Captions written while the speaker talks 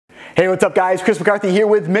Hey, what's up guys? Chris McCarthy here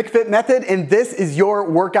with McFit Method, and this is your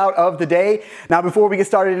workout of the day. Now before we get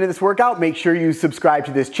started into this workout, make sure you subscribe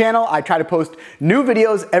to this channel. I try to post new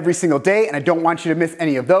videos every single day, and I don't want you to miss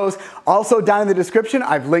any of those. Also down in the description,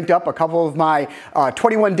 I've linked up a couple of my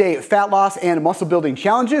 21-day fat loss and muscle building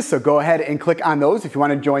challenges, so go ahead and click on those if you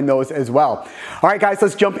want to join those as well. All right guys,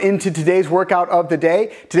 let's jump into today's workout of the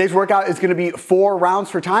day. Today's workout is going to be 4 rounds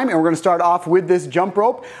for time, and we're going to start off with this jump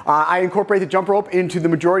rope. I incorporate the jump rope into the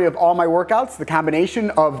majority of all my workouts. The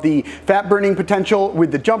combination of the fat burning potential with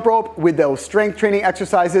the jump rope, with those strength training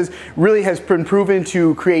exercises, really has been proven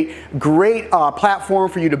to create great platform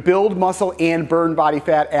for you to build muscle and burn body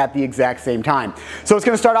fat at the exact same time. So it's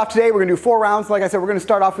going to start off today. We're going to do 4 rounds. Like I said, we're going to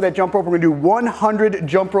start off with that jump rope. We're going to do 100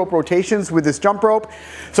 jump rope rotations with this jump rope.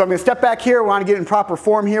 So I'm going to step back here. We want to get in proper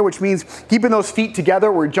form here, which means keeping those feet together.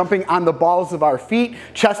 We're jumping on the balls of our feet,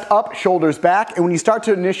 chest up, shoulders back. And when you start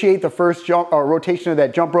to initiate the first jump or rotation of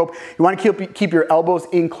that jump rope, you want to keep your elbows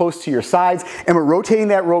in close to your sides, and we're rotating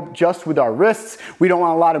that rope just with our wrists. We don't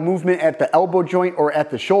want a lot of movement at the elbow joint or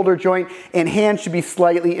at the shoulder joint, and hands should be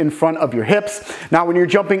slightly in front of your hips. Now when you're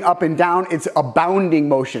jumping up and down, it's a bounding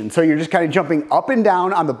motion. So you're just kind of jumping up and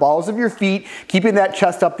down on the balls of your feet, keeping that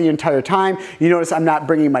chest up the entire time. You notice I'm not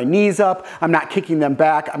bringing my knees up, I'm not kicking them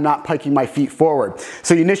back, I'm not piking my feet forward.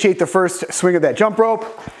 So you initiate the first swing of that jump rope.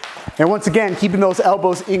 And once again, keeping those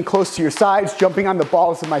elbows in close to your sides, jumping on the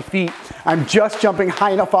balls of my feet. I'm just jumping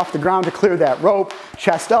high enough off the ground to clear that rope.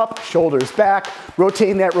 Chest up, shoulders back,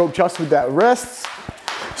 rotating that rope just with that wrists.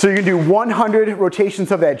 So you're gonna do 100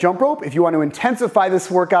 rotations of that jump rope. If you want to intensify this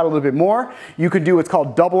workout a little bit more, you could do what's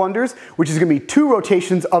called double unders, which is gonna be 2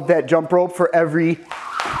 rotations of that jump rope for every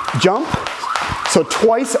jump. So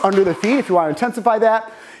twice under the feet if you want to intensify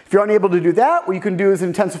that. If you're unable to do that, what you can do is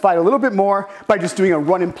intensify it a little bit more by just doing a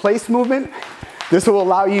run in place movement. This will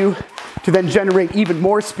allow you to then generate even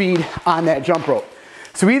more speed on that jump rope.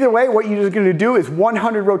 So either way, what you're going to do is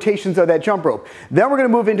 100 rotations of that jump rope. Then we're going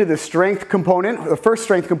to move into the strength component, the first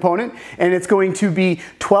strength component, and it's going to be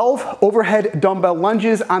 12 overhead dumbbell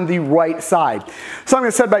lunges on the right side. So I'm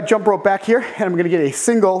going to set my jump rope back here, and I'm going to get a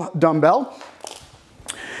single dumbbell.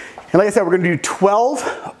 And like I said, we're going to do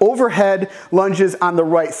 12 overhead lunges on the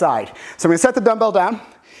right side. So I'm going to set the dumbbell down,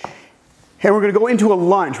 and we're going to go into a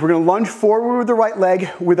lunge. We're going to lunge forward with the right leg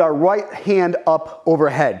with our right hand up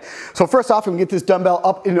overhead. So first off, I'm going to get this dumbbell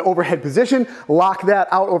up in an overhead position, lock that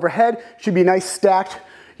out overhead. Should be nice stacked.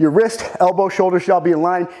 Your wrist, elbow, shoulder should all be in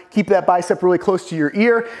line. Keep that bicep really close to your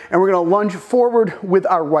ear, and we're going to lunge forward with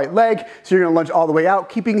our right leg. So you're going to lunge all the way out,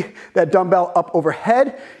 keeping that dumbbell up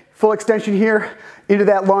overhead. Full extension here into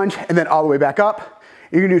that lunge, and then all the way back up.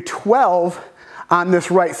 You're gonna do 12 on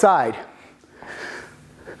this right side.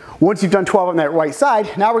 Once you've done 12 on that right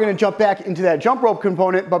side, now we're gonna jump back into that jump rope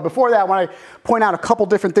component, but before that, I wanna point out a couple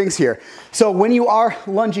different things here. So when you are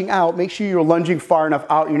lunging out, make sure you're lunging far enough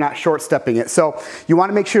out, you're not short stepping it. So you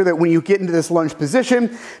wanna make sure that when you get into this lunge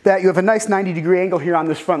position, that you have a nice 90-degree angle here on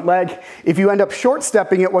this front leg. If you end up short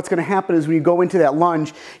stepping it, what's gonna happen is when you go into that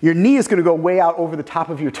lunge, your knee is gonna go way out over the top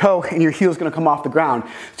of your toe, and your heel is gonna come off the ground.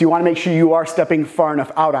 So you wanna make sure you are stepping far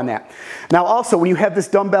enough out on that. Now also, when you have this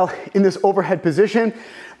dumbbell in this overhead position,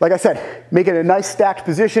 like I said, make it a nice stacked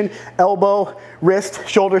position. Elbow, wrist,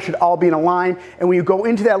 shoulder should all be in a line. And when you go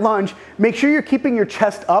into that lunge, make sure you're keeping your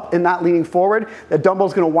chest up and not leaning forward. That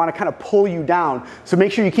dumbbell's gonna wanna kind of pull you down. So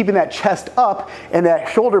make sure you're keeping that chest up and that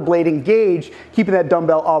shoulder blade engaged, keeping that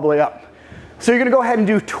dumbbell all the way up. So you're gonna go ahead and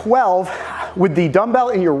do 12 with the dumbbell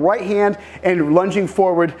in your right hand and lunging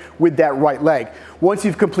forward with that right leg. Once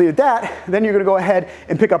you've completed that, then you're gonna go ahead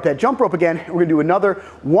and pick up that jump rope again. We're gonna do another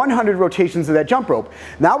 100 rotations of that jump rope.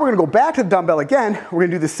 Now we're gonna go back to the dumbbell again. We're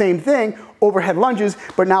gonna do the same thing, overhead lunges,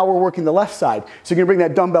 but now we're working the left side. So you're gonna bring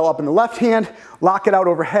that dumbbell up in the left hand, lock it out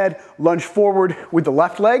overhead, lunge forward with the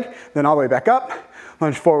left leg, then all the way back up,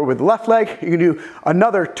 lunge forward with the left leg. You're gonna do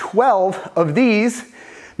another 12 of these.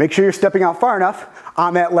 Make sure you're stepping out far enough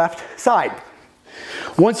on that left side.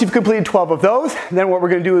 Once you've completed 12 of those, then what we're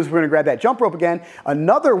going to do is we're going to grab that jump rope again,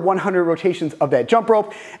 another 100 rotations of that jump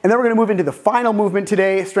rope, and then we're going to move into the final movement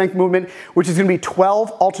today, strength movement, which is going to be 12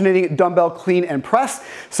 alternating dumbbell clean and press.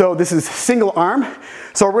 So this is single arm.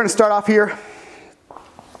 So we're going to start off here.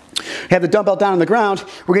 Have the dumbbell down on the ground.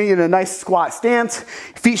 We're going to get in a nice squat stance.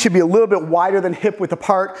 Feet should be a little bit wider than hip width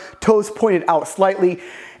apart, toes pointed out slightly.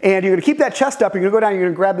 And you're gonna keep that chest up, you're gonna go down, you're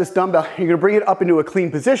gonna grab this dumbbell, you're gonna bring it up into a clean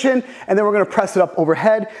position, and then we're gonna press it up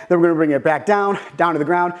overhead, then we're gonna bring it back down to the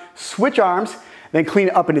ground, switch arms, then clean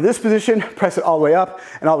it up into this position, press it all the way up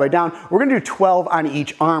and all the way down. We're gonna do 12 on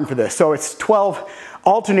each arm for this. So it's 12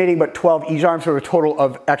 alternating, but 12 each arm, so a total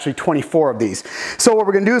of actually 24 of these. So what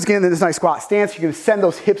we're gonna do is get into this nice squat stance. You're gonna send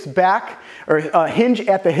those hips back, or hinge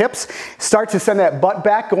at the hips. Start to send that butt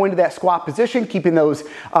back, go into that squat position, keeping those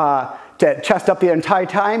chest up the entire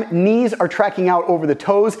time. Knees are tracking out over the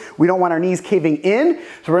toes. We don't want our knees caving in.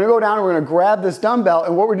 So we're gonna go down and we're gonna grab this dumbbell,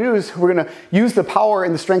 and what we're gonna do is we're gonna use the power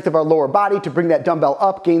and the strength of our lower body to bring that dumbbell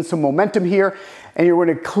up, gain some momentum here. And you're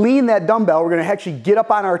gonna clean that dumbbell. We're gonna actually get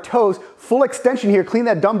up on our toes, full extension here, clean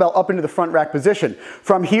that dumbbell up into the front rack position.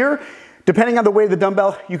 From here, depending on the weight of the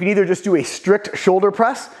dumbbell, you can either just do a strict shoulder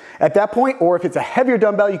press at that point, or if it's a heavier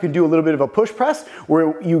dumbbell, you can do a little bit of a push press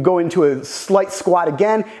where you go into a slight squat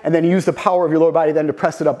again and then use the power of your lower body then to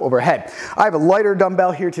press it up overhead. I have a lighter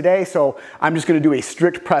dumbbell here today, so I'm just gonna do a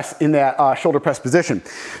strict press in that shoulder press position.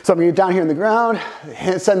 So I'm gonna get down here on the ground,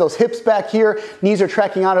 send those hips back here, knees are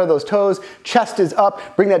tracking out of those toes, chest is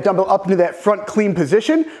up, bring that dumbbell up into that front clean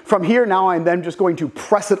position. From here, now I'm then just going to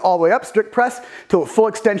press it all the way up, strict press, till full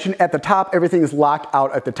extension at the top, everything is locked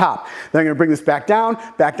out at the top. Then I'm gonna bring this back down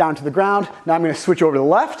to the ground. Now I'm gonna switch over to the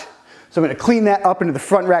left. So I'm gonna clean that up into the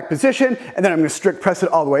front rack position, and then I'm gonna strict press it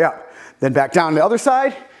all the way up. Then back down to the other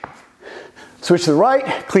side, switch to the right,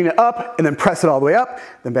 clean it up, and then press it all the way up,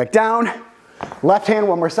 then back down. Left hand,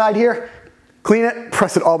 one more side here, clean it,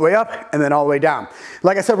 press it all the way up, and then all the way down.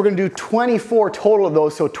 Like I said, we're gonna do 24 total of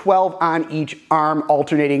those, so 12 on each arm,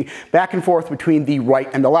 alternating back and forth between the right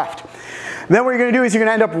and the left. Then what you're gonna do is you're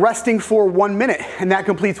gonna end up resting for 1 minute, and that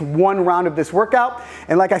completes one round of this workout.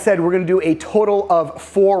 And like I said, we're gonna do a total of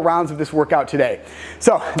 4 rounds of this workout today.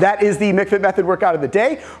 So that is the McFit Method workout of the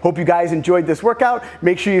day. Hope you guys enjoyed this workout.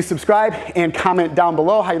 Make sure you subscribe and comment down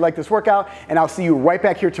below how you like this workout, and I'll see you right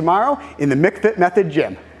back here tomorrow in the McFit Method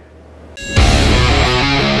gym.